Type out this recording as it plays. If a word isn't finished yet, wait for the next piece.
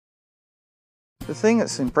The thing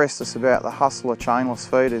that's impressed us about the Hustler Chainless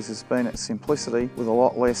feeders has been its simplicity, with a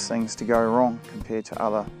lot less things to go wrong compared to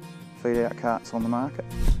other feed-out carts on the market.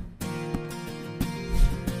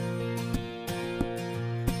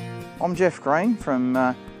 I'm Jeff Green from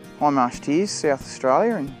High Marsh Tiers, South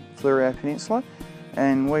Australia in Fleurieu Peninsula,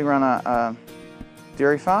 and we run a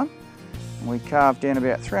dairy farm. We calve down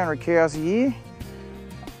about 300 cows a year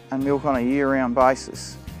and milk on a year-round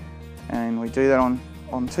basis, and we do that on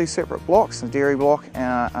two separate blocks, a dairy block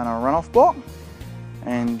and a runoff block,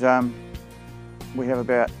 and we have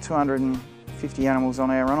about 250 animals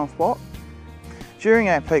on our runoff block. During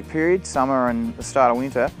our peak period, summer and the start of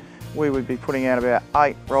winter, we would be putting out about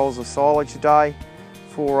 8 rolls of silage a day,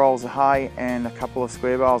 4 rolls of hay and a couple of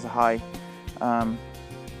square bales of hay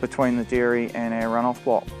between the dairy and our runoff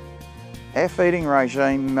block. Our feeding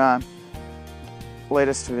regime led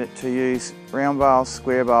us to use round bales,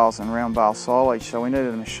 square bales and round bale silage, so we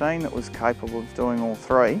needed a machine that was capable of doing all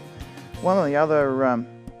three. One of the other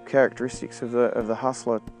characteristics of the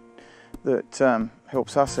Hustler that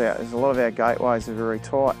helps us out is a lot of our gateways are very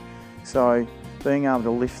tight, so being able to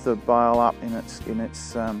lift the bale up in its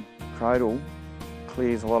cradle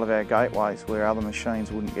clears a lot of our gateways where other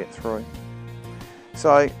machines wouldn't get through.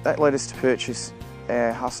 So that led us to purchase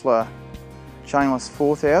our Hustler Chainless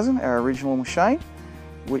 4000, our original machine,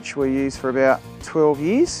 which we used for about 12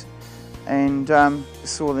 years, and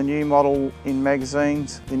saw the new model in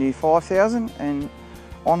magazines, the new 5000, and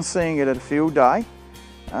on seeing it at a field day,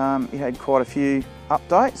 it had quite a few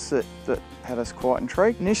updates that had us quite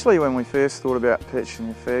intrigued. Initially, when we first thought about purchasing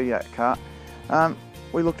a feed-out cart,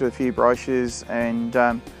 we looked at a few brochures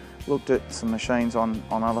and looked at some machines on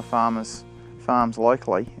other farms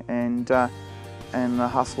locally, and the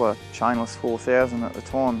Hustler Chainless 4000 at the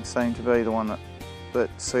time seemed to be the one that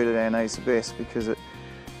suited our needs the best, because it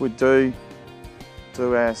would do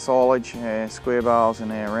our silage, our square bales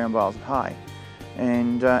and our round bales of hay,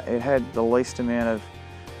 and it had the least amount of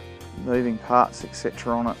moving parts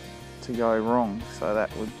etc on it to go wrong, so that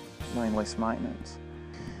would mean less maintenance.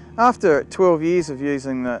 After 12 years of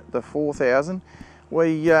using the 4000,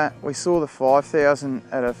 we saw the 5000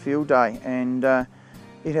 at a field day, and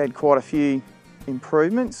it had quite a few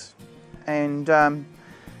improvements, and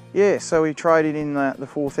yeah, so we traded in the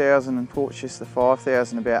 4000 and purchased the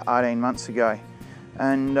 5000 about 18 months ago,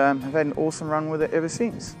 and have had an awesome run with it ever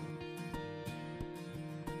since.